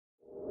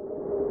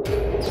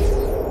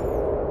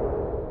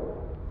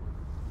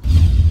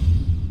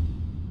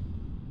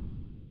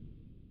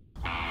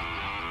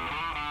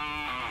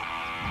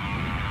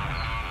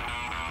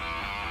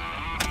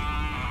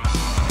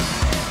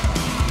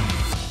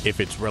If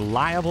it's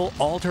reliable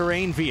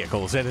all-terrain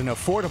vehicles at an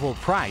affordable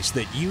price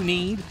that you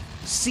need,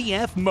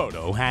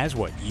 Cfmoto has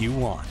what you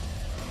want.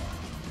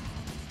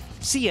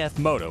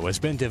 Cfmoto has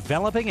been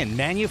developing and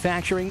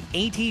manufacturing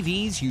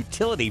ATVs,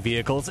 utility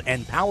vehicles,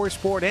 and power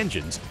sport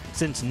engines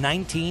since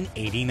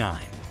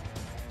 1989.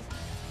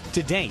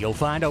 Today, you'll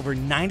find over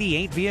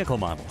 98 vehicle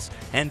models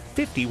and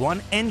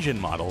 51 engine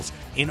models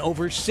in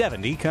over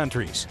 70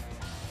 countries,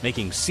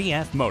 making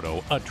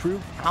Cfmoto a true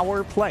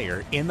power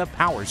player in the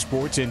power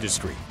sports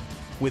industry,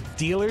 with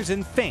dealers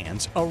and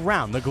fans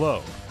around the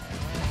globe.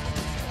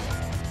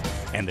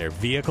 And their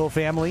vehicle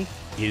family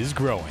is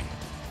growing.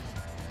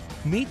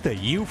 Meet the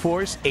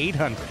U-Force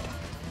 800.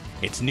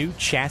 Its new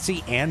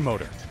chassis and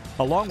motor,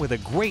 along with a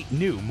great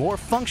new, more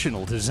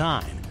functional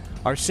design,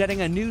 are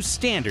setting a new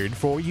standard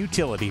for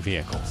utility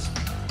vehicles.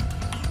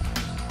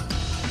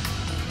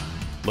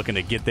 Looking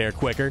to get there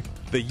quicker?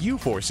 The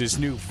U-Force's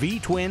new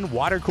V-twin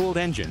water-cooled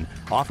engine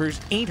offers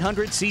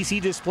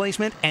 800cc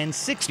displacement and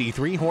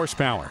 63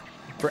 horsepower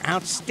for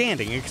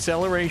outstanding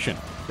acceleration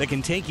that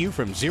can take you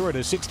from 0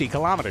 to 60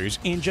 kilometers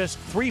in just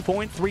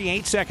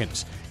 3.38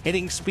 seconds,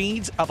 hitting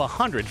speeds of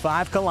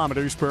 105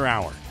 kilometers per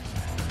hour.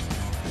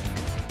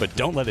 But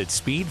don't let its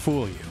speed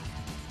fool you.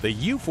 The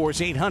U-Force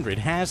 800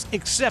 has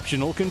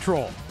exceptional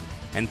control,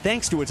 and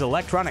thanks to its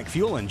electronic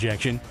fuel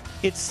injection,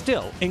 it's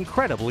still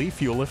incredibly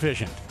fuel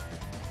efficient.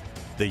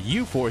 The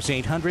U-Force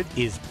 800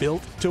 is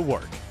built to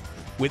work,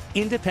 with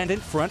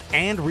independent front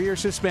and rear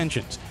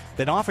suspensions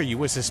that offer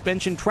you a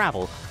suspension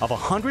travel of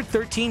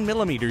 113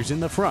 millimeters in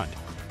the front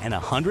and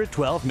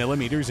 112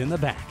 millimeters in the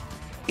back.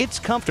 It's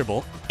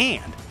comfortable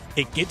and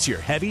it gets your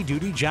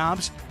heavy-duty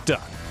jobs done.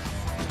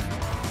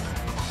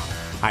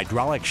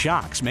 Hydraulic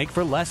shocks make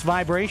for less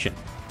vibration,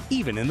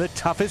 even in the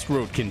toughest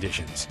road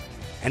conditions,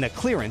 and a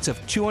clearance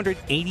of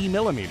 280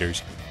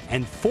 millimeters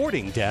and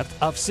fording depth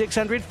of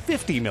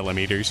 650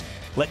 millimeters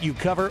let you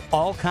cover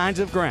all kinds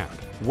of ground,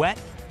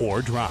 wet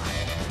or dry.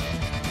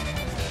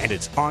 And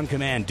its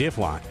on-command diff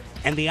lock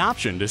and the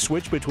option to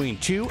switch between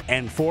 2-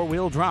 and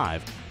 4-wheel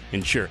drive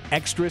ensure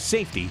extra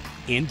safety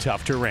in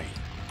tough terrain.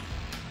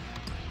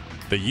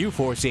 The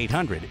U-Force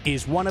 800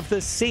 is one of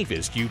the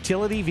safest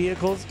utility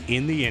vehicles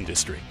in the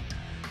industry,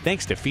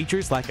 thanks to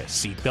features like a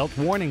seatbelt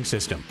warning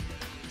system,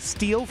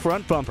 steel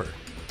front bumper,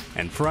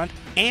 and front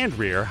and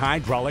rear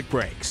hydraulic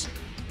brakes.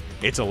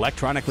 Its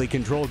electronically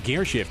controlled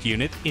gear shift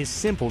unit is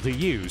simple to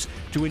use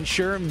to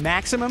ensure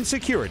maximum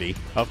security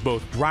of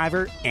both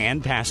driver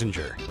and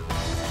passenger.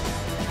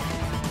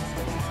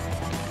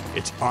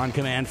 Its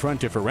on-command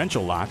front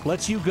differential lock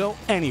lets you go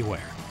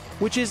anywhere,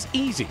 which is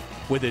easy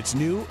with its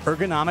new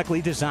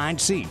ergonomically designed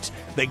seats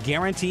that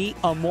guarantee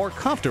a more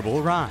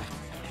comfortable ride.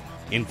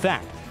 In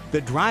fact,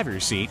 the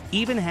driver's seat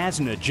even has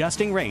an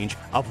adjusting range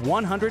of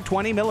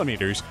 120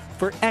 millimeters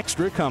for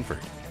extra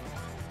comfort.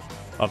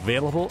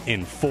 Available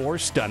in 4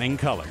 stunning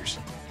colors,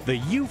 the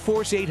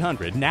U-Force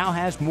 800 now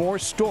has more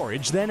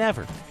storage than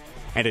ever,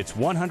 and its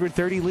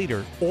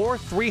 130-liter or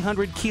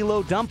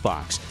 300-kilo dump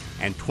box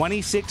and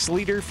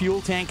 26-liter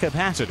fuel tank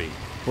capacity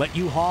let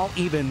you haul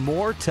even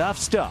more tough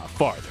stuff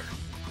farther.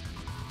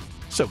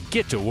 So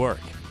get to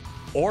work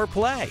or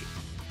play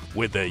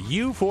with the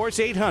U-Force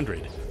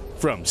 800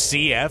 from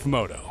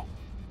Cfmoto.